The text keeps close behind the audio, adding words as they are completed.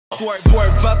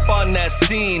Swerve up on that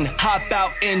scene. Hop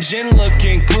out engine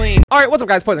looking clean. Alright, what's up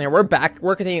guys, Poison here. We're back.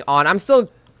 We're continuing on. I'm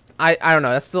still... I don't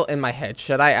know. That's still in my head.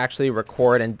 Should I actually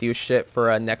record and do shit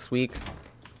for next week?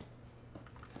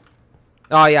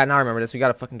 Oh yeah, now I remember this. We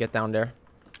gotta fucking get down there.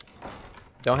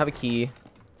 Don't have a key.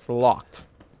 It's locked.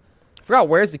 I forgot,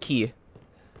 where's the key?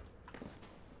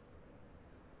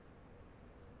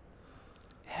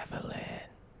 Evelyn.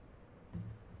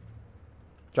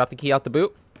 Drop the key out the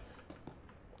boot.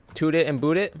 Toot it and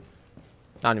boot it.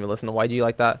 I don't even listen to YG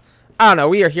like that. I don't know.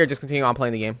 We are here just continuing on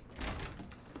playing the game.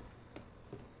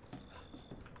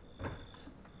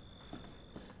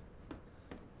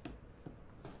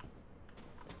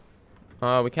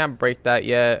 We can't break that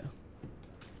yet.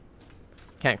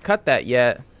 Can't cut that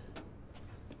yet.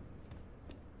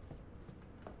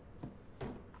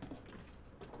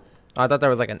 I thought there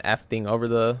was like an F thing over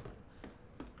the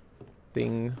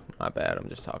thing. My bad, I'm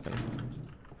just talking.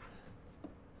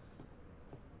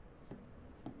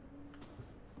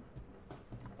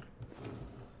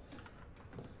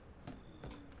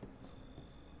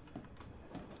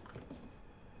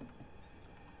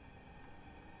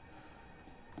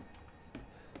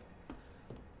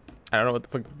 I don't know what the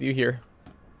fuck to do here.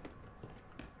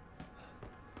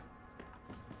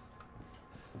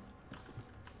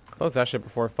 Close that shit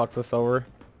before it fucks us over.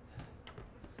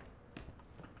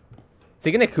 Is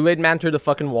he gonna Kool-Aid Man through the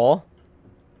fucking wall?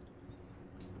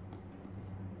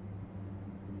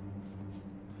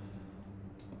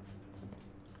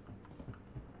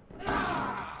 Don't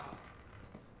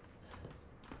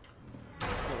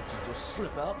you just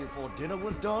slip out before dinner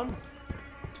was done?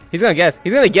 He's gonna guess.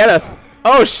 He's gonna get us.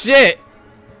 Oh shit!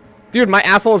 Dude, my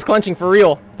asshole is clenching for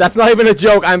real. That's not even a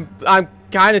joke. I'm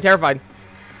kind of terrified.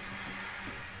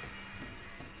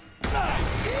 I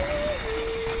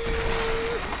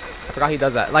forgot he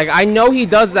does that. Like, I know he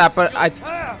does that, but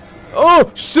I...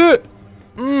 Oh shit!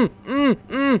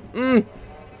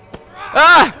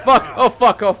 Ah! Fuck! Oh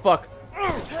fuck! Oh fuck!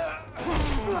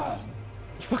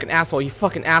 You fucking asshole! You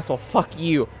fucking asshole! Fuck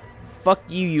you! Fuck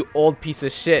you! You old piece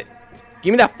of shit!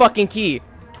 Give me that fucking key!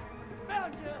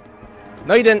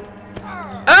 No, you didn't.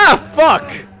 Ah,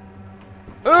 fuck!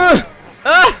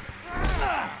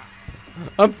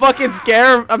 I'm fucking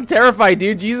scared. I'm terrified,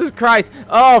 dude. Jesus Christ.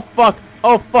 Oh, fuck.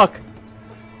 Oh, fuck.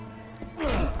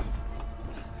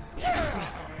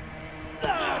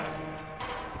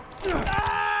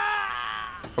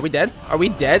 Are we dead? Are we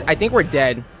dead? I think we're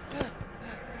dead.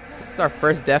 This is our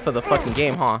first death of the fucking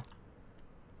game, huh?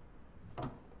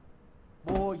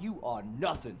 Boy, you are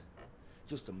nothing.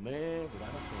 Just a man without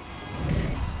a thing.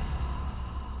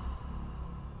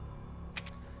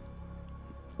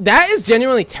 That is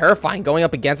genuinely terrifying going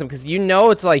up against him because you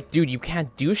know it's like, dude, you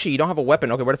can't do shit. You don't have a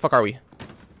weapon. Okay, where the fuck are we?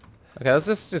 Okay, let's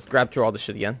just grab through all this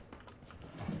shit again.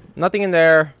 Nothing in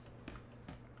there.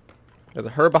 There's a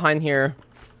herb behind here.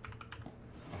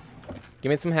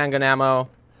 Give me some handgun ammo.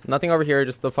 Nothing over here,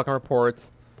 just the fucking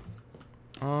reports.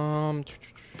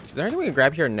 Is there anything we can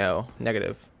grab here? No.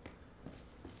 Negative.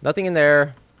 Nothing in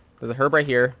there. There's a herb right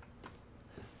here.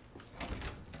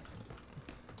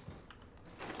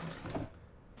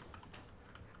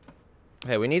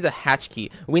 Okay, we need the hatch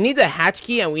key. We need the hatch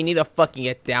key and we need to fucking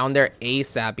get down there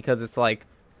ASAP because it's like...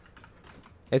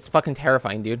 It's fucking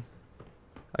terrifying, dude.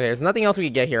 Okay, there's nothing else we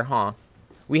can get here, huh?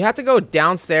 We have to go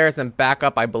downstairs and back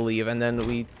up, I believe, and then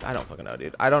we... I don't fucking know,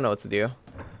 dude. I don't know what to do.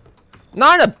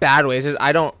 Not in a bad way, it's just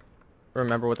I don't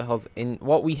remember what the hell's in...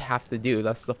 What we have to do.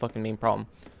 That's the fucking main problem.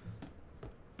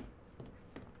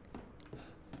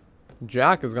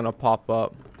 Jack is gonna pop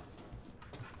up.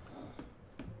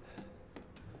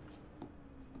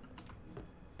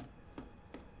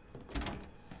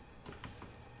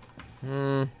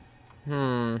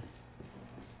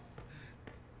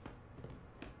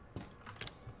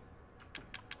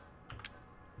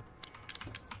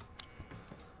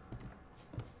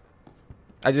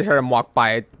 I just heard him walk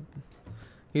by.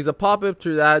 He's a pop up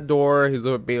through that door. He's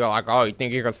gonna be like, oh, you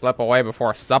think you can slip away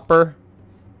before supper?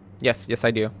 Yes, yes,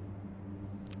 I do.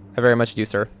 I very much do,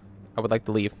 sir. I would like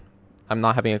to leave. I'm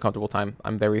not having a comfortable time.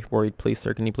 I'm very worried. Please,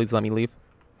 sir, can you please let me leave?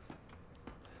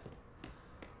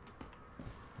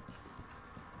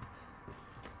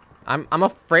 I'm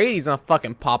afraid he's gonna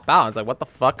fucking pop out. It's like, what the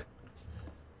fuck?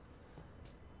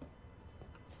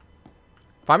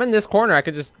 If I'm in this corner, I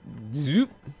could just zoop.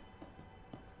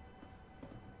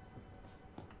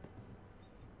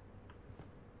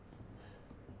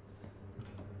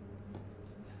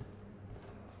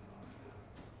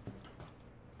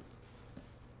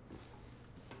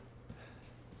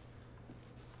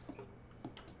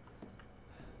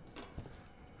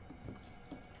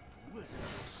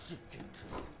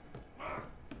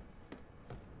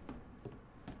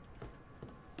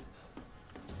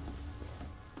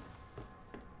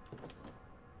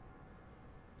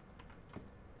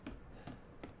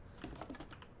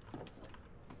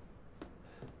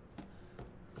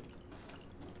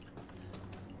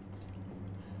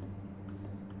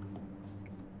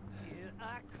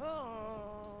 I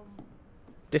come.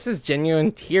 This is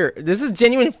genuine tear. This is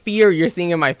genuine fear you're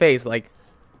seeing in my face. Like,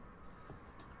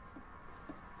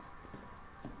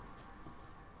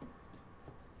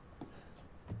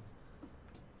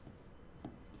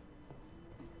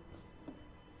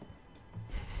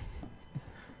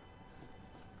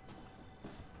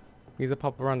 he's a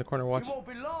pop around the corner. Watch. It won't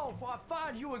be long before I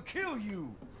find you and kill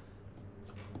you.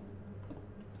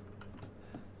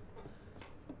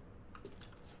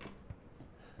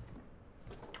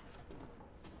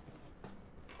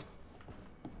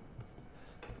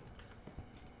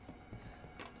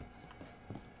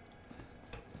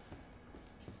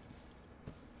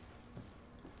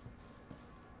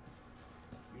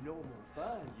 You know I'm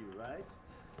gonna find you, right?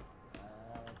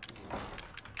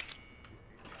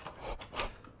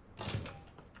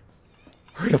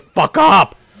 Hurry the fuck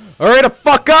up! Hurry the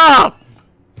fuck up!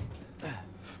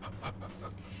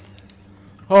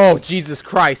 Oh, Jesus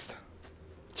Christ.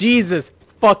 Jesus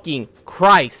fucking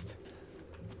Christ.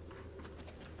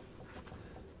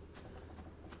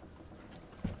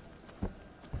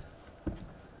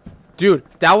 Dude,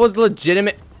 that was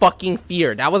legitimate fucking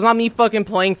fear. That was not me fucking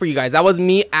playing for you guys. That was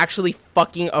me actually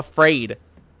fucking afraid.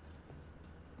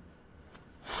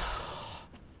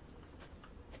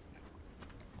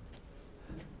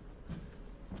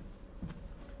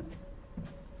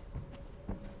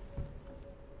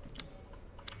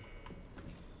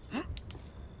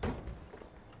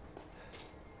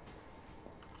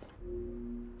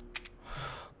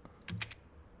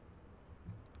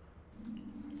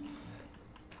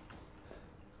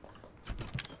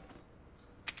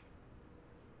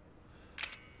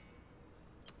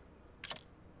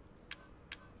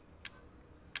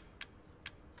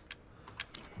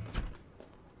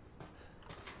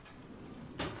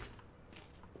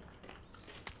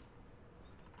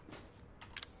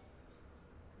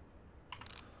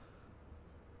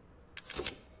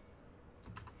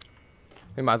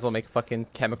 We might as well make fucking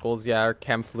chemicals, yeah, or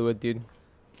chem fluid, dude.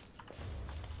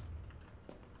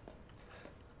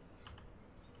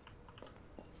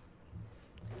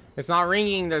 It's not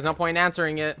ringing. There's no point in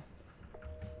answering it.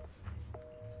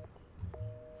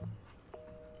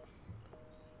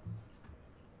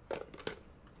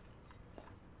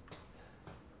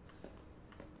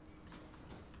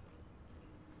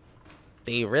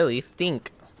 They really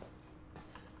think.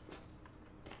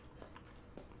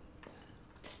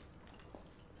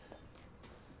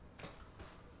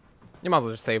 You might as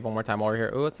well just save one more time over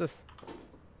here. Ooh, what's this?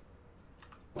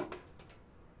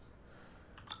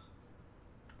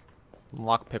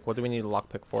 Lockpick. What do we need a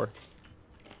lockpick for?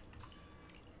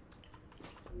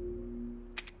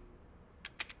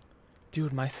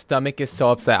 Dude, my stomach is so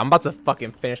upset. I'm about to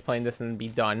fucking finish playing this and be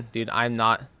done. Dude, I'm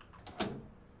not.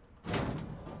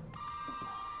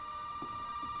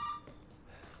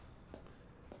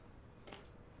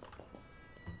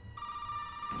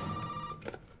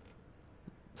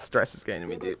 Stress is getting to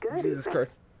me, dude. Jesus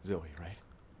Christ. Zoe, right?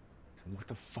 And what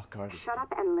the fuck are they? Shut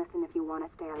up and listen if you want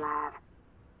to stay alive.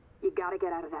 You gotta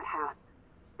get out of that house.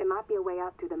 There might be a way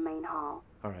out through the main hall.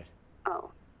 All right.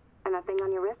 Oh, and that thing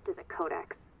on your wrist is a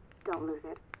codex. Don't lose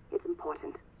it. It's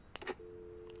important.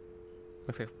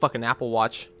 Looks like a fucking Apple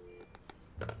Watch.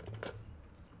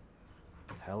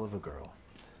 Hell of a girl.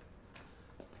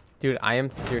 Dude, I am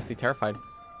seriously terrified.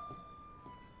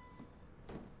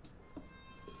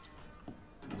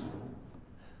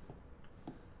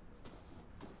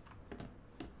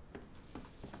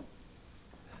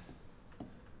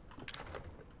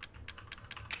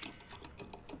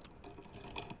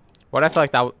 What I feel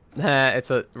like that it's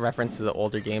a reference to the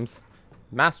older games.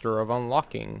 Master of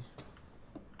unlocking.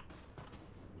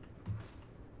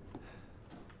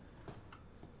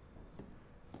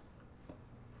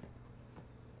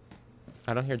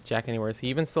 I don't hear Jack anywhere. Is he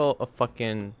even still a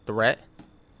fucking threat?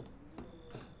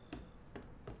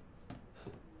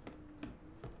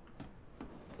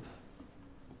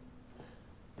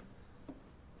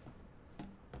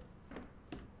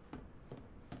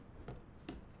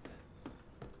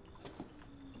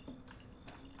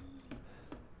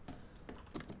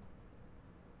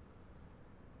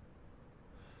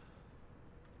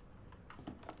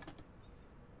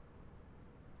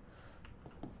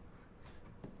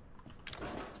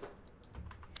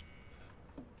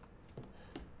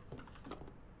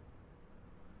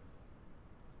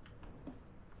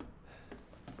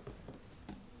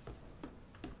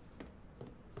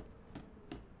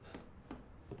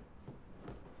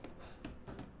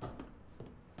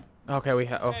 Okay, we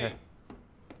have. Okay.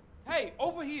 Hey,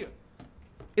 over here.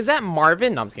 Is that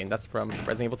Marvin? No, I'm just kidding. That's from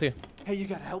Resident Evil 2. Hey, you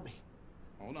gotta help me.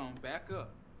 Hold on, back up.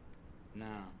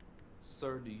 Now,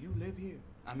 Sir, do you live here?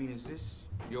 I mean, is this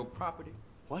your property?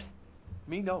 What?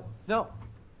 Me? No. No.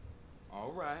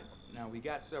 All right. Now, we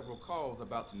got several calls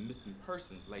about some missing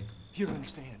persons lately. You don't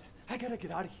understand. I gotta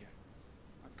get out of here.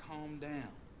 Calm down.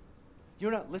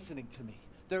 You're not listening to me.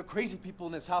 There are crazy people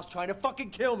in this house trying to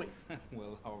fucking kill me.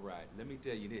 Well, all right. Let me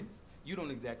tell you this. You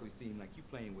don't exactly seem like you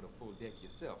playing with a full deck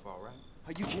yourself, all right?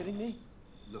 Are you kidding me?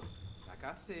 Look, like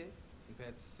I said, we've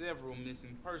had several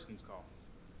missing persons calls.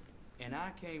 And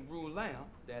I can't rule out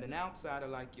that an outsider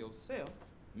like yourself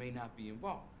may not be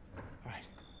involved. All right.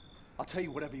 I'll tell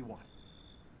you whatever you want.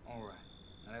 All right.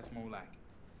 Now, that's more like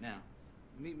it. Now,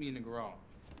 meet me in the garage.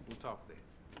 We'll talk there.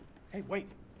 Hey, wait.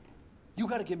 You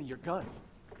gotta give me your gun.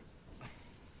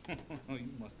 You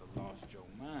must have lost your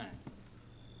mind.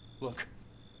 Look,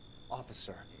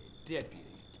 officer. Deputy.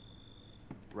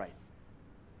 Right.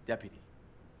 Deputy.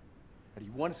 Now, do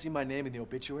you want to see my name in the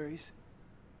obituaries?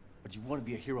 Or do you want to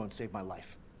be a hero and save my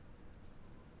life?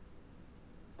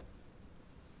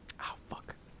 Oh,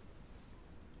 fuck.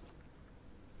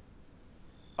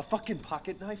 A fucking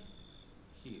pocket knife?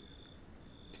 Here.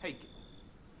 Take it.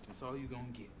 That's all you're gonna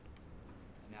get.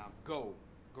 Now go.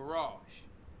 Garage.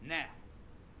 Now.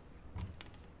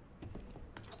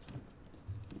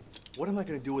 What am I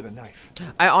gonna do with a knife?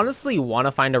 I honestly want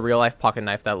to find a real life pocket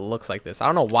knife that looks like this. I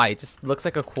don't know why. It just looks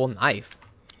like a cool knife.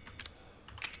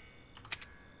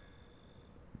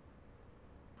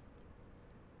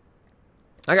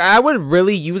 Like, I would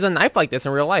really use a knife like this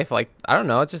in real life. Like, I don't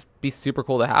know. It'd just be super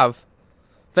cool to have.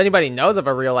 If anybody knows of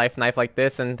a real life knife like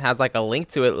this and has like a link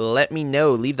to it, let me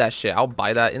know. Leave that shit. I'll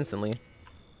buy that instantly.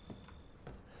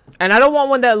 And I don't want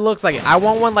one that looks like it. I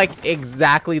want one like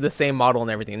exactly the same model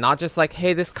and everything. Not just like,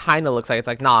 hey, this kind of looks like it. It's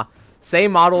like, nah.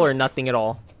 Same model or nothing at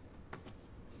all.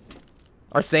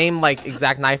 Or same like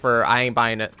exact knife or I ain't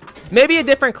buying it. Maybe a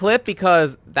different clip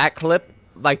because that clip,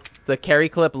 like the carry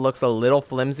clip, looks a little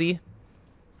flimsy.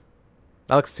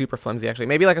 That looks super flimsy, actually.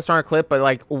 Maybe like a stronger clip, but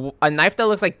like a knife that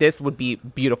looks like this would be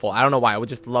beautiful. I don't know why. I would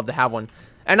just love to have one.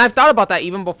 And I've thought about that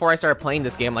even before I started playing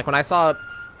this game. Like when I saw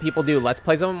people do Let's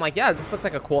Plays of them, I'm like, yeah, this looks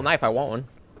like a cool knife. I want one.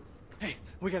 Hey,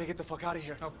 we gotta get the fuck out of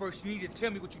here. Now first you need to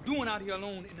tell me what you're doing out here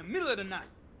alone in the middle of the night.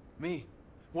 Me?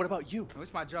 What about you? No,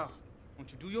 it's my job. Why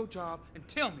don't you do your job and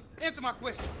tell me? Answer my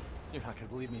questions. You're not gonna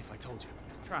believe me if I told you.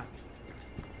 Try me.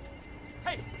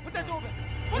 Hey, put that door back.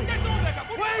 Put that door back up.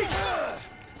 Wait!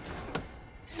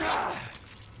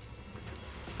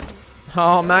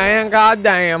 Oh man,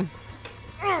 goddamn.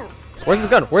 Where's his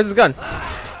gun? Where's his gun?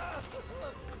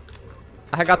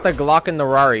 I got the Glock and the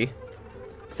Rari.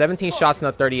 17 shots,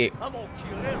 no 38. I'm gonna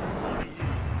kill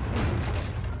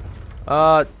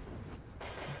everybody.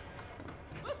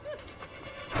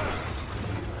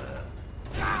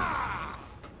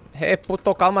 Hey,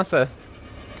 puto, cálmase.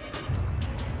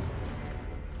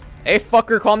 Hey,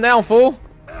 fucker, calm down, fool.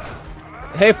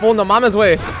 Hey, fool, no mama's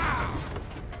way.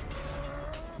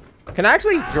 Can I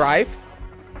actually drive?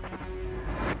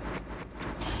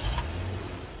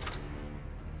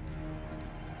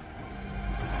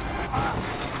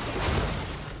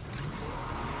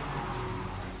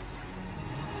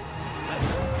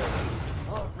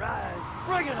 All right,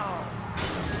 bring it on.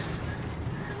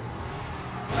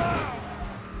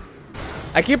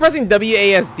 I keep pressing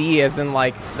WASD as in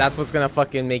like that's what's gonna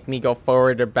fucking make me go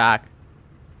forward or back.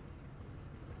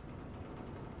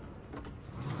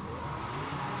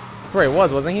 That's where he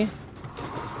was, wasn't he?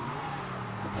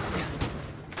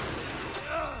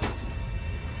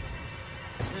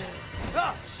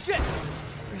 Ah, shit!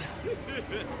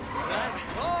 Nice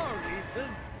car, Ethan.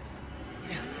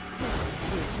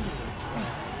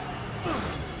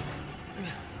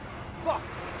 Fuck!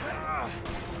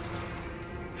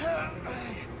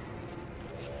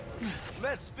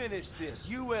 Let's finish this,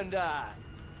 you and I.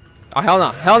 Oh hell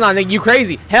no, nigga, you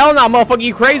crazy? Hell no, motherfucker,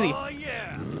 you crazy? Oh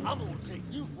yeah, I'm gonna take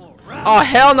you for a ride. Oh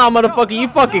hell no, motherfucker, you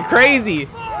fucking crazy?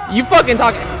 You fucking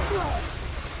talking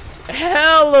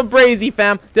hella brazy,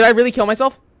 fam. Did I really kill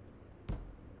myself?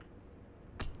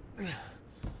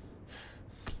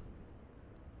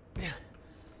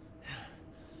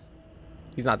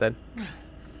 He's not dead.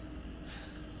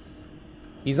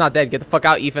 He's not dead. Get the fuck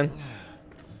out, Ethan.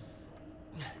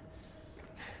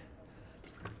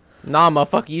 Nah,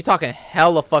 motherfucker, you talking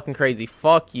hella fucking crazy.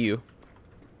 Fuck you.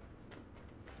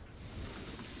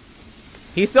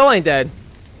 He still ain't dead.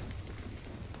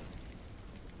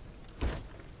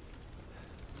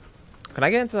 Can I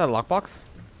get into that lockbox?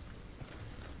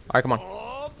 Alright, come on.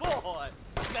 Oh boy!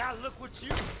 Now look what you.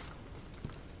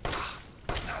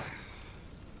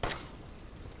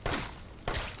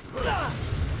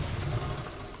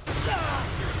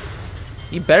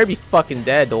 You better be fucking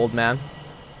dead, old man.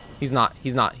 He's not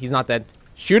dead.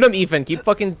 Shoot him, Ethan. Keep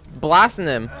fucking blasting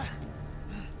him.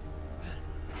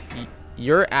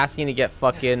 You're asking to get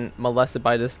fucking molested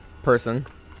by this person.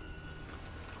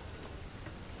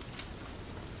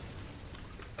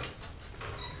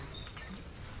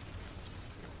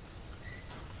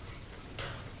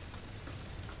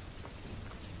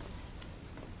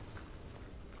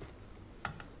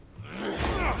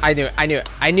 I knew it. I knew it.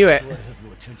 I knew it.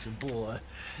 Attention, boy.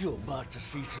 You're about to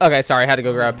see some. Okay, sorry. I had to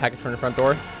go grab a package from the front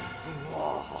door.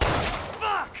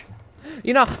 Fuck!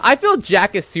 You know, I feel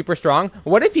Jack is super strong.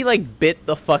 What if he like bit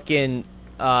the fucking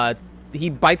he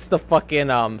bites the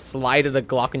fucking slide of the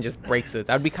Glock and just breaks it?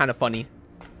 That'd be kind of funny.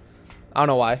 I don't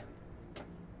know why.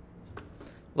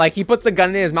 Like he puts the gun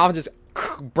in his mouth and just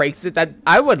breaks it. That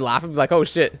I would laugh and be like, "Oh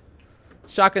shit."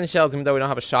 Shotgun shells, even though we don't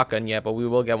have a shotgun yet, but we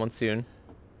will get one soon.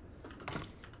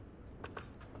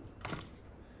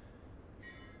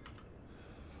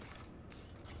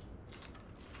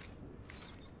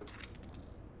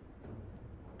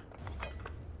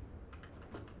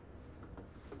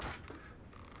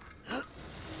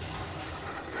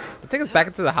 Take us back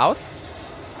into the house.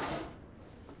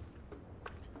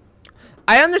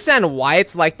 I understand why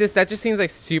it's like this. That just seems like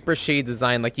super shady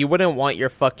design. Like you wouldn't want your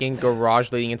fucking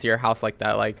garage leading into your house like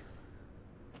that. Like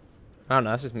I don't know,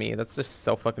 that's just me. That's just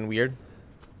so fucking weird.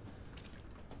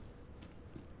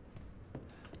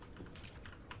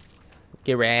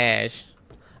 Garage.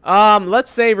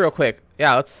 Let's save real quick.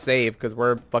 Yeah, let's save because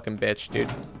we're fucking bitch, dude.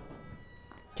 In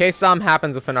case something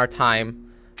happens within our time,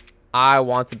 I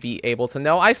want to be able to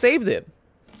know I saved it.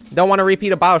 Don't want to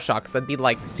repeat a BioShock because that'd be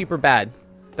like super bad.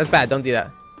 That's bad. Don't do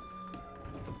that.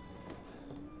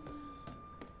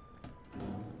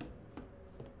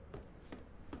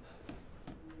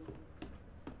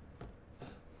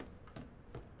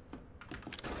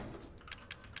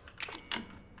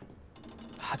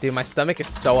 Dude, my stomach is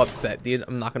so upset, dude.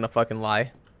 I'm not gonna fucking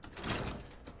lie.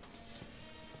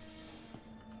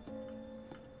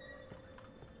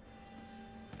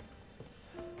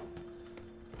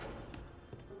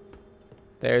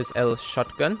 There's El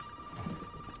shotgun.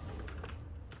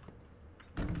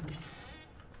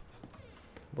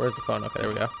 Where's the phone? Okay, there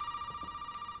we go.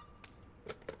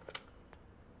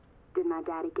 Did my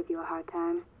daddy give you a hard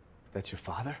time? That's your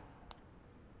father?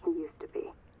 He used to be.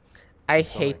 I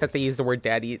hate that they use the word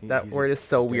daddy. That word is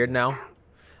so weird now.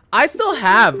 I still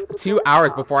have 2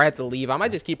 hours before I have to leave. I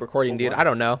might just keep recording, dude. I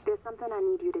don't know. There's something I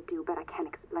need you to do, but I can't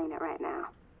explain it right now.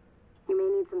 You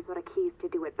may need some sort of keys to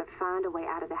do it, but find a way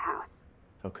out of the house.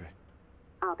 Okay.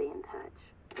 I'll be in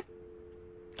touch.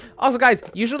 Also, guys,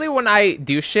 usually when I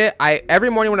do shit, every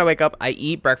morning when I wake up, I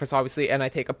eat breakfast, obviously, and I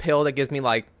take a pill that gives me,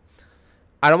 like,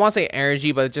 I don't want to say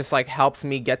energy, but it just, like, helps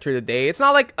me get through the day. It's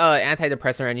not, like,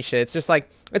 antidepressant or any shit. It's just, like,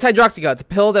 it's Hydroxycut. It's a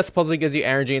pill that supposedly gives you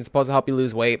energy and supposed to help you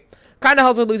lose weight. Kind of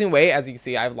helps with losing weight. As you can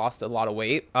see, I've lost a lot of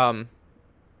weight. Not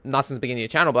since the beginning of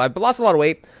the channel, but I've lost a lot of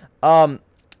weight. I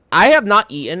have not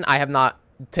eaten. I have not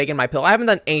taken my pill. I haven't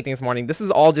done anything this morning. This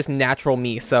is all just natural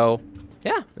me. So,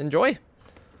 yeah, enjoy.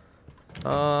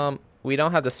 We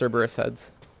don't have the Cerberus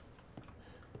heads.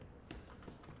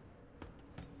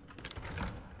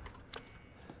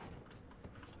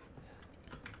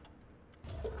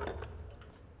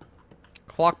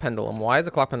 Clock pendulum. Why is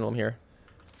a clock pendulum here?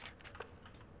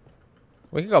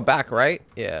 We can go back, right?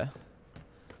 Yeah.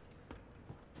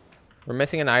 We're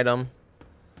missing an item.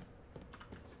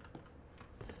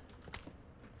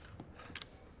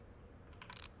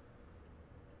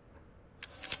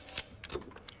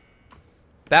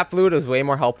 That fluid is way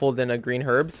more helpful than a green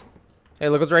herbs. Hey,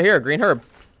 look what's right here. Green herb.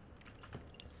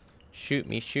 Shoot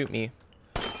me, shoot me.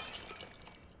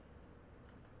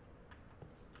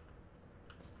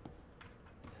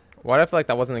 Why do I feel like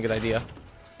that wasn't a good idea?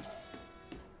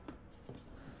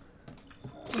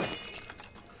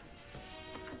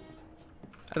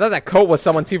 I thought that coat was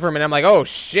someone too for a minute. I'm like, oh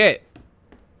shit.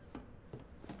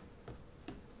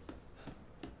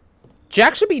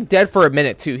 Jack should be dead for a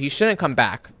minute too. He shouldn't come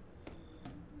back.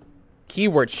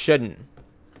 Keyword shouldn't.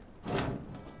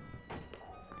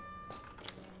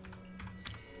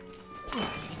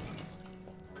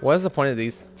 What is the point of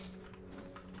these?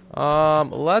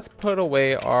 Let's put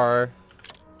away our...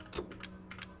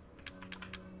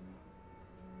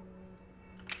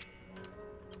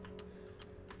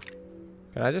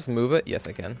 Can I just move it? Yes,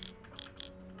 I can.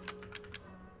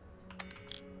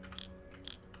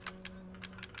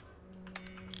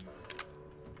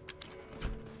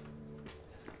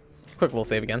 Quick little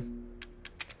save again.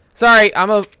 Sorry,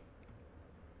 I'm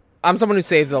someone who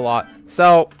saves a lot.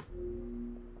 So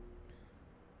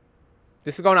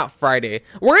This is going out Friday.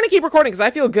 We're going to keep recording because I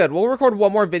feel good. We'll record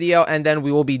one more video and then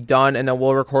we will be done, and then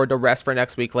we'll record the rest for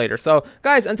next week later. So,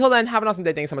 guys, until then, have an awesome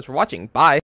day. Thanks so much for watching. Bye.